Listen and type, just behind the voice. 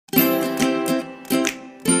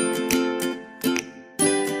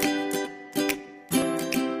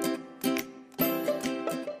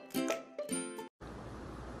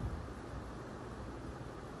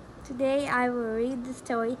Today I will read the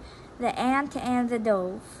story The Ant and the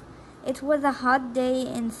Dove. It was a hot day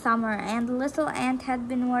in summer, and the little ant had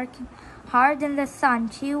been working hard in the sun.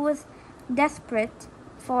 She was desperate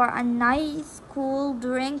for a nice, cool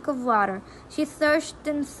drink of water. She searched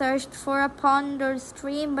and searched for a pond or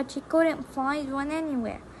stream, but she couldn't find one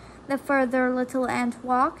anywhere. The further little ant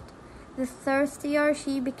walked, the thirstier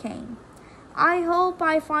she became. I hope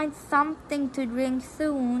I find something to drink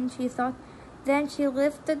soon, she thought. Then she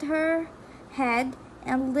lifted her head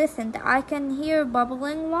and listened. I can hear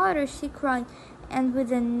bubbling water, she cried, and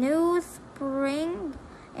with a new spring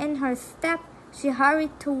in her step, she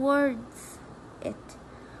hurried towards it.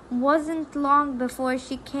 Wasn't long before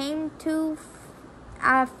she came to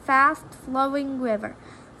a fast-flowing river.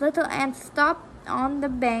 Little Ant stopped on the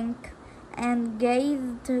bank and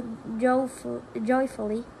gazed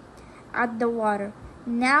joyfully at the water.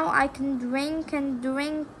 Now I can drink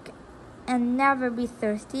and never be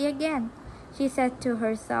thirsty again, she said to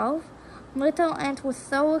herself. Little Ant was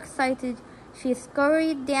so excited she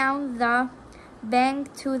scurried down the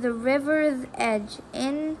bank to the river's edge.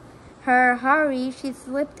 In her hurry, she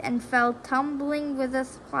slipped and fell tumbling with a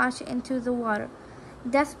splash into the water.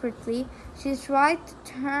 Desperately, she tried to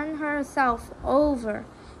turn herself over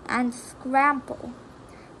and scramble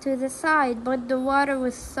to the side, but the water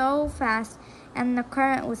was so fast and the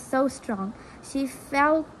current was so strong, she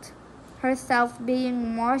felt herself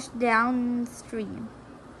being washed down the stream.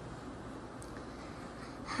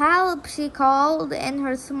 "Help!" she called in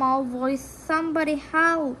her small voice. "Somebody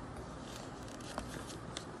help!"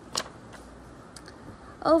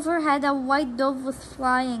 Overhead, a white dove was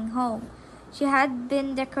flying home. She had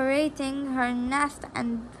been decorating her nest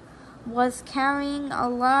and was carrying a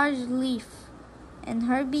large leaf in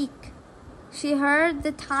her beak. She heard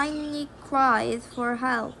the tiny cries for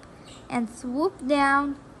help and swooped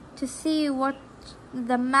down to see what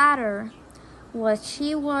the matter was.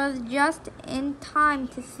 She was just in time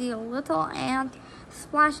to see a little ant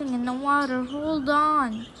splashing in the water. "Hold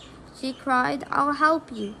on," she cried. "I'll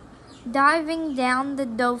help you." Diving down, the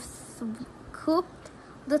dove scooped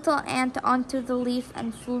little ant onto the leaf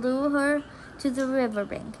and flew her to the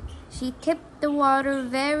riverbank. She tipped the water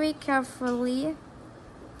very carefully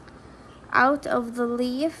out of the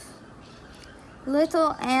leaf.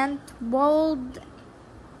 Little ant rolled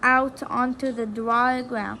out onto the dry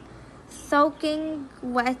ground, soaking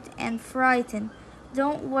wet and frightened.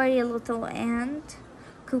 "Don't worry, little ant,"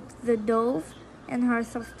 cooed the dove in her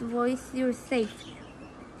soft voice. "You're safe."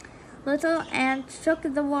 Little Ant shook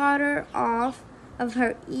the water off of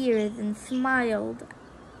her ears and smiled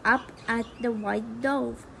up at the white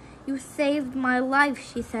dove. "You saved my life,"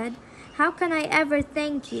 she said. "How can I ever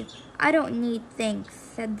thank you?" "I don't need thanks,"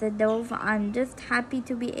 said the dove. "I'm just happy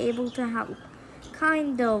to be able to help."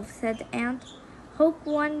 "Kind dove," said Ant. "Hope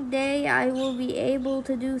one day I will be able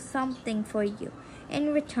to do something for you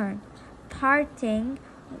in return." Parting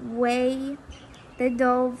way, the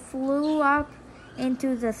dove flew up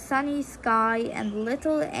into the sunny sky, and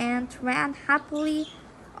Little Ant ran happily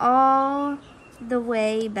all the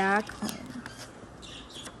way back home.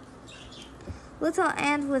 Little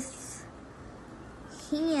Ant was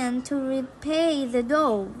keen to repay the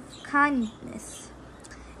dove's kindness,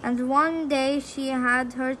 and one day she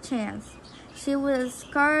had her chance. She was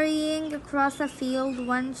scurrying across a field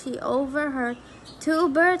when she overheard two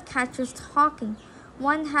bird catchers talking.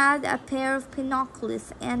 One had a pair of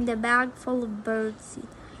binoculars and a bag full of birdseed,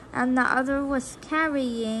 and the other was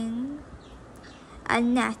carrying a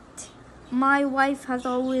net. "My wife has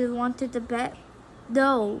always wanted a pet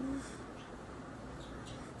dove,"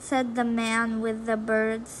 said the man with the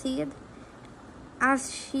birdseed, as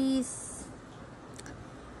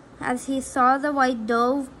he saw the white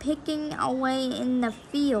dove picking away in the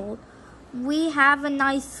field. "We have a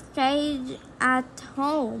nice cage at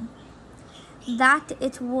home that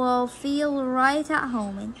it will feel right at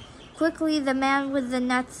home in." Quickly, the man with the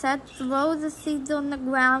net said, "Throw the seeds on the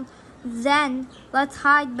ground, then let's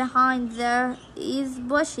hide behind these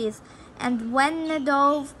bushes, and when the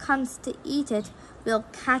dove comes to eat it, we'll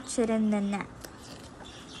catch it in the net."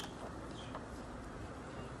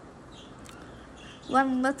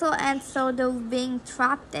 When Little Ant saw Dove being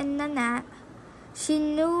trapped in the net, she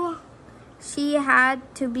knew she had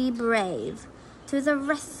to be brave. "To the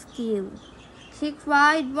rescue!" she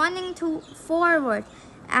cried, running forward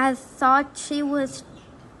as thought she was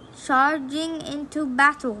charging into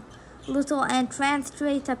battle. Little Ant ran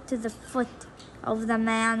straight up to the foot of the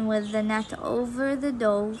man with the net over the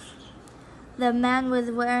dove. The man was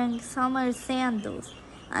wearing summer sandals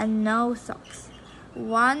and no socks.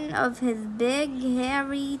 One of his big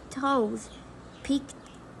hairy toes peeked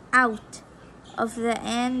out of the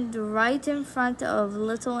ant right in front of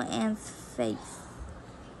little Ant's face.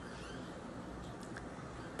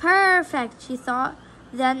 Perfect, she thought,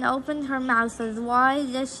 then opened her mouth as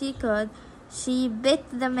wide as she could. She bit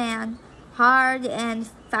the man hard and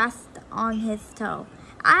fast on his toe.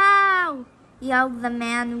 Ow! Yelled the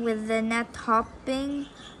man with the net hopping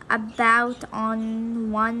about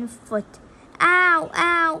on one foot. Ow,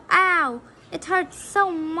 ow, ow! It hurts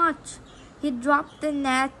so much. He dropped the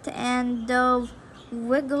net and dove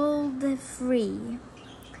wiggled free.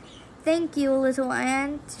 Thank you, little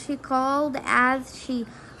ant, she called as she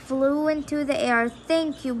flew into the air.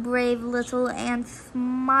 Thank you, brave little ant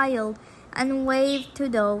smiled and waved to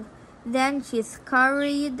Dove. Then she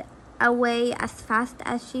scurried away as fast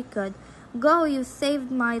as she could. Go, you saved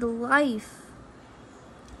my life,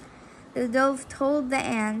 the dove told the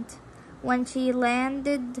ant when she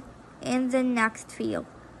landed in the next field.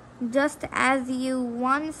 Just as you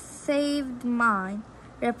once saved mine,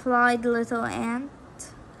 replied little ant,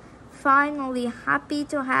 finally happy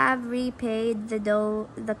to have repaid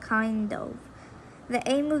the kind dove. The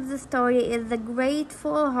aim of the story is the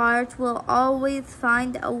grateful heart will always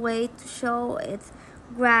find a way to show its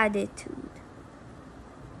gratitude.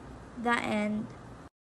 The end.